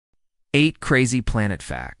8 crazy planet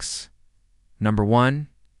facts. Number 1.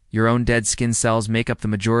 Your own dead skin cells make up the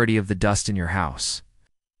majority of the dust in your house.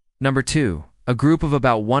 Number 2. A group of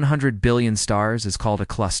about 100 billion stars is called a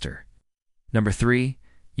cluster. Number 3.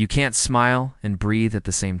 You can't smile and breathe at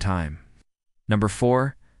the same time. Number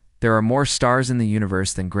 4. There are more stars in the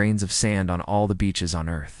universe than grains of sand on all the beaches on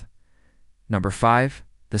Earth. Number 5.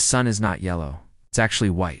 The sun is not yellow. It's actually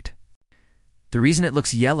white. The reason it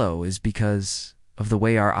looks yellow is because of the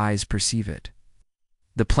way our eyes perceive it.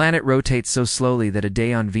 The planet rotates so slowly that a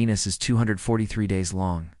day on Venus is 243 days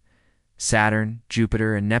long. Saturn,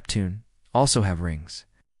 Jupiter, and Neptune also have rings.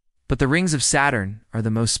 But the rings of Saturn are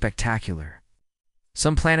the most spectacular.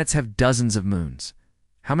 Some planets have dozens of moons.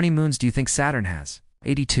 How many moons do you think Saturn has?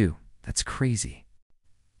 82. That's crazy.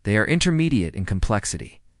 They are intermediate in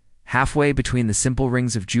complexity, halfway between the simple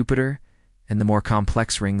rings of Jupiter and the more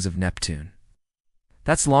complex rings of Neptune.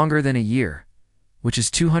 That's longer than a year, which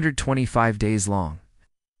is 225 days long.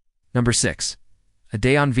 Number 6. A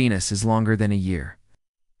day on Venus is longer than a year.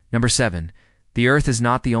 Number 7. The Earth is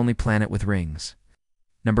not the only planet with rings.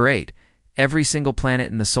 Number 8. Every single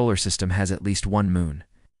planet in the solar system has at least one moon.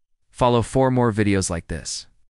 Follow 4 more videos like this.